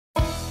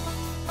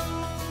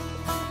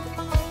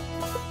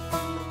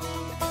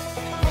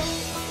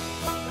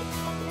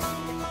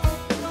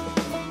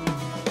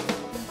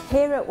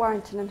Here at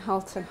Warrington and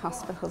Halton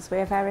hospitals, we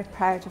are very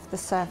proud of the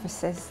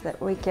services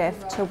that we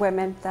give to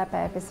women, their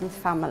babies and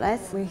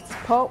families. We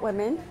support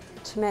women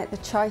to make the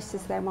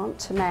choices they want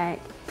to make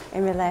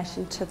in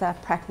relation to their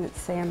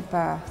pregnancy and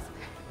birth.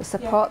 We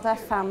support their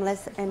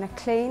families in a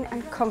clean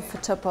and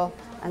comfortable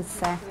and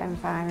safe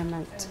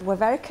environment. We're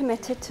very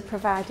committed to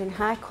providing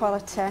high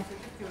quality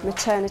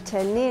maternity,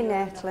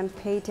 neonatal and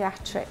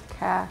paediatric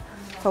care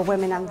for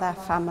women and their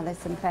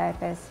families and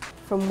babies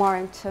from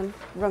Warrington,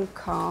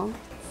 Runcorn,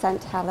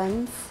 St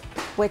Helens,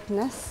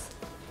 Widnes,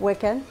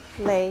 Wigan,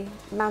 Leigh,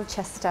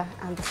 Manchester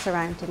and the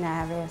surrounding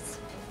areas.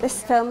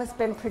 This film has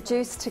been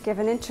produced to give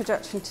an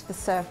introduction to the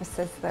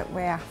services that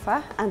we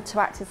offer and to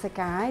act as a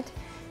guide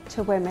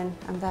to women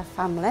and their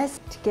families,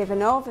 to give an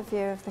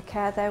overview of the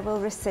care they will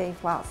receive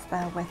whilst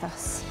they're with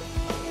us.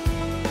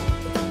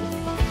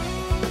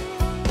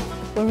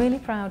 We're really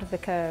proud of the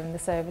care and the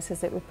services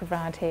that we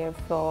provide here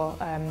for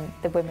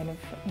the women of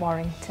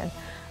Warrington,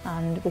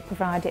 and we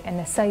provide it in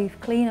a safe,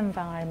 clean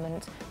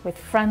environment with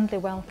friendly,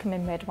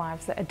 welcoming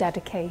midwives that are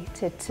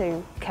dedicated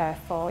to care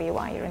for you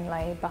while you're in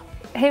labour.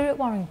 Here at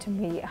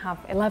Warrington we have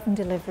 11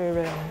 delivery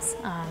rooms,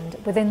 and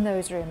within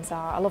those rooms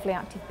are a lovely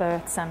active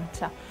birth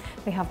centre.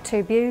 We have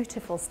 2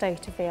 beautiful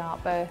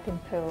state-of-the-art birthing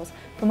pools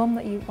for mum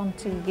that you want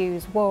to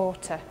use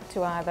water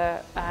to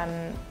either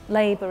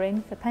labour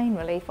in for pain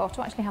relief or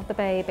to actually have the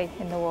baby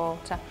in the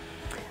water.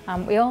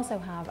 We also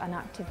have an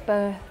active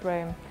birth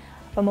room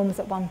for mums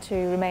that want to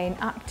remain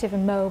active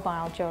and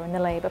mobile during the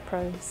labour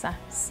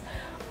process.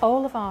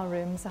 All of our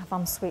rooms have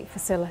ensuite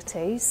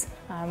facilities,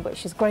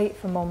 which is great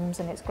for mums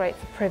and it's great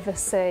for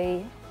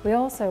privacy. We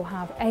also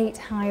have 8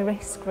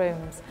 high-risk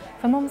rooms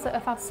for mums that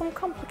have had some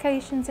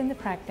complications in the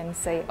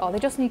pregnancy or they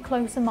just need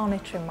closer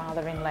monitoring while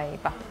they're in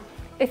labour.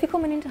 If you're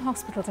coming into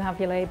hospital to have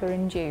your labour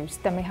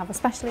induced, then we have a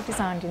specially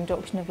designed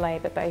induction of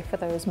labour bay for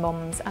those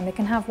mums, and they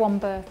can have one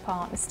birth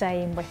partner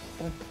staying with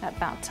them at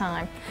that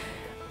time.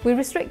 We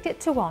restrict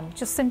it to 1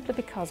 just simply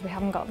because we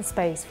haven't got the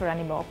space for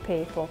any more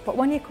people. But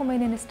when you come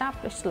in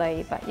established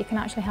labour, you can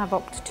actually have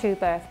up to 2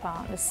 birth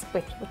partners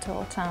with you at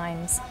all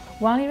times.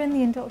 While you're in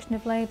the induction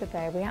of labour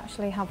bay, we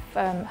actually have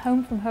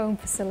home-from-home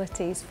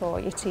facilities for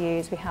you to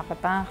use. We have a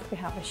bath, we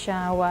have a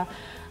shower,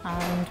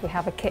 and we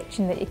have a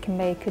kitchen that you can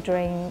make a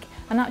drink.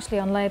 And actually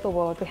on labour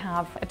ward we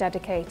have a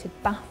dedicated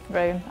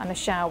bathroom and a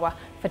shower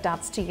for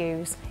dads to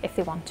use if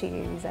they want to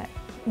use it.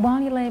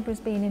 While your labour is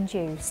being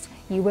induced,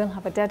 you will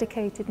have a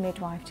dedicated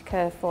midwife to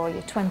care for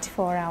you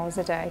 24 hours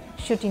a day,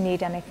 should you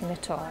need anything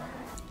at all.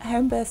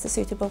 Home births are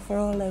suitable for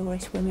all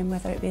low-risk women,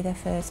 whether it be their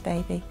first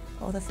baby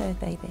or the 3rd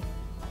baby.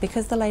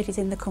 Because the lady's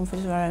in the comfort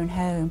of her own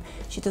home,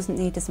 she doesn't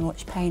need as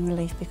much pain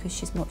relief because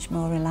she's much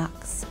more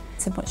relaxed.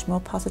 It's a much more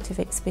positive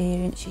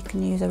experience. She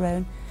can use her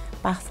own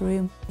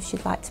bathroom. If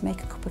she'd like to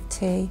make a cup of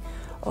tea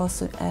or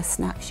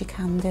snacks, you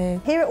can do.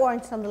 Here at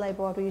Warrington on the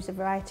labour ward we use a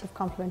variety of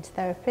complementary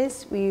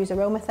therapies. We use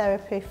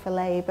aromatherapy for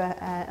labour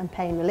and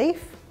pain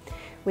relief.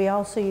 We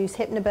also use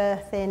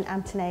hypnobirthing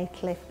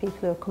antenatally for people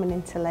who are coming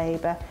into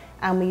labour,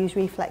 and we use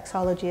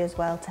reflexology as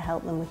well to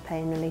help them with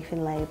pain relief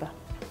in labour.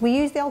 We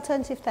use the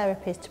alternative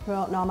therapies to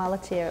promote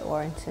normality here at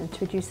Warrington,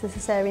 to reduce the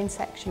caesarean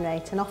section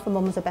rate and offer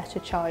mums a better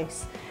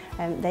choice.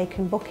 They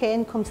can book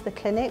in, come to the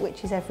clinic,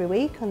 which is every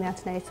week on the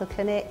antenatal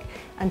clinic,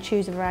 and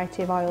choose a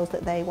variety of oils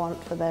that they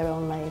want for their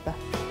own labour.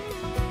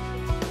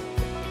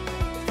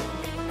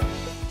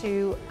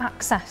 To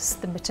access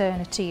the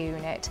maternity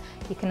unit,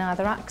 you can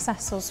either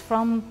access us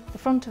from the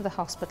front of the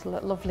hospital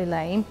at Lovely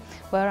Lane.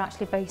 We're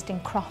actually based in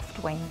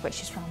Croft Wing,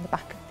 which is around the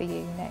back of the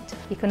unit.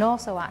 You can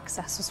also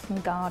access us from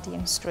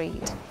Guardian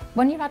Street.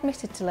 When you're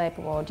admitted to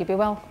labour ward, you'll be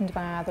welcomed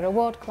by either a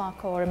ward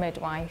clerk or a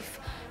midwife,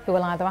 who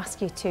will either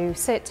ask you to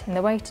sit in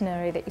the waiting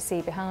area that you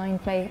see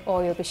behind me,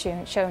 or you'll be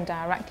shown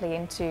directly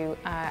into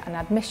an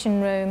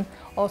admission room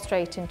or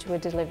straight into a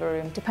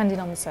delivery room, depending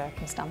on the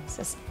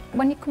circumstances.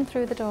 When you come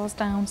through the doors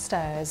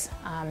downstairs,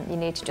 you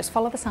need to just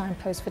follow the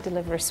signpost for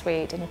delivery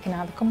suite, and you can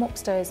either come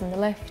upstairs in the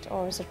lift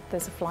or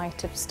there's a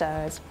flight of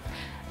stairs.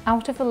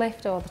 Out of the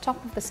lift or the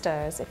top of the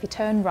stairs, if you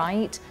turn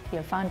right,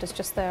 you'll find us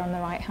just there on the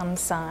right hand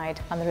side,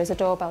 and there is a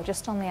doorbell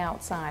just on the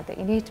outside that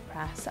you need to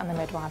press and the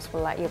midwives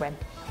will let you in.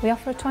 We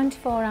offer a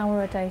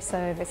 24-hour-a-day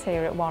service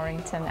here at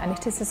Warrington, and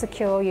it is a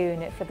secure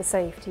unit for the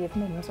safety of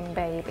mums and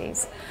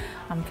babies,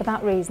 and for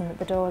that reason that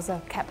the doors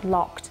are kept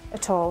locked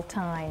at all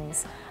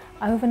times.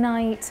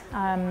 Overnight,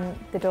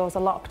 the doors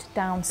are locked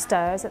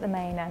downstairs at the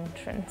main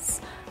entrance,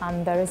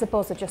 and there is a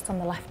buzzer just on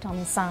the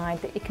left-hand side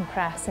that you can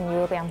press, and you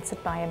will be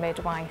answered by a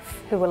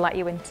midwife who will let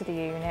you into the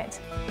unit.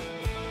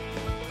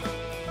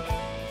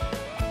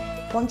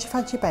 Once you've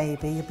had your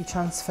baby, you'll be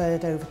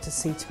transferred over to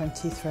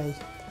C23.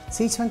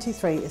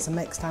 C23 is a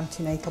mixed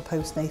antenatal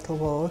postnatal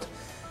ward.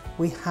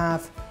 We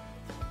have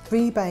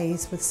 3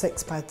 bays with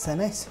 6 beds in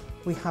it.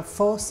 We have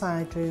 4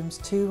 side rooms,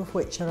 2 of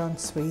which are en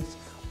suite.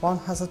 1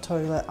 has a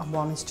toilet and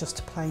 1 is just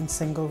a plain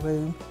single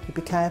room. You'll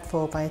be cared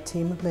for by a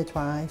team of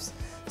midwives,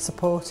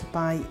 supported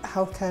by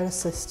healthcare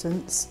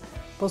assistants,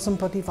 buzz and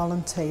buddy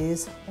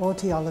volunteers,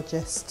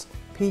 audiologists,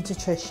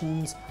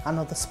 paediatricians and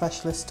other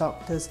specialist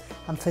doctors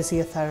and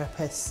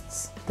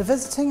physiotherapists. The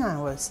visiting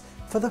hours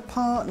for the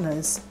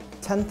partners,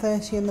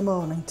 10:30 in the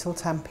morning till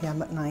 10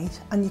 p.m. at night,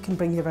 and you can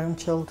bring your own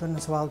children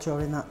as well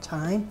during that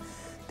time.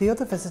 The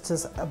other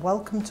visitors are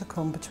welcome to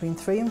come between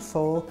 3 and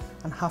 4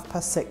 and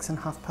 6:30 and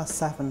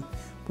 7:30.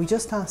 We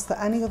just ask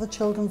that any other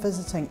children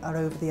visiting are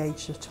over the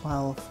age of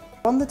 12.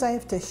 On the day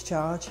of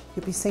discharge,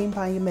 you'll be seen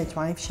by your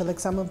midwife. She'll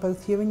examine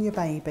both you and your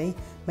baby,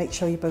 make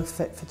sure you're both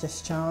fit for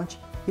discharge.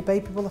 Your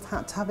baby will have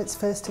had to have its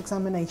first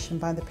examination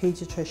by the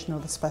paediatrician or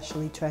the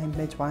specially trained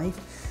midwife,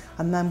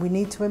 and then we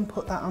need to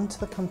input that onto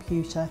the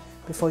computer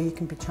before you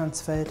can be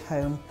transferred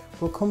home.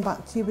 We'll come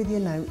back to you with your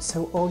notes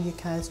so all your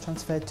care is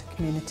transferred to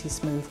community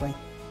smoothly.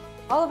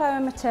 All of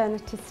our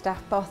maternity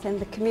staff, both in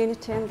the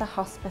community and the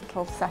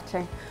hospital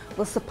setting,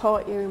 will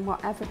support you in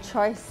whatever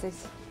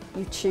choices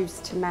you choose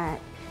to make.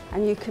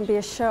 And you can be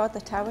assured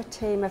that our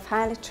team of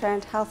highly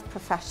trained health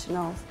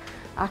professionals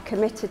are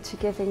committed to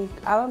giving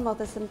our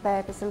mothers and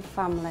babies and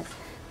families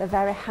the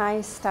very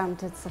highest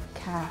standards of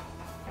care.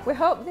 We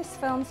hope this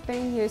film's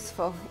been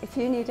useful. If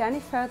you need any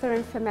further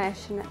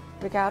information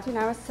regarding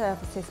our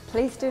services,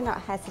 please do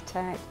not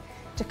hesitate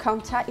to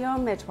contact your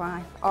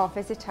midwife or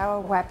visit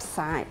our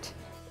website.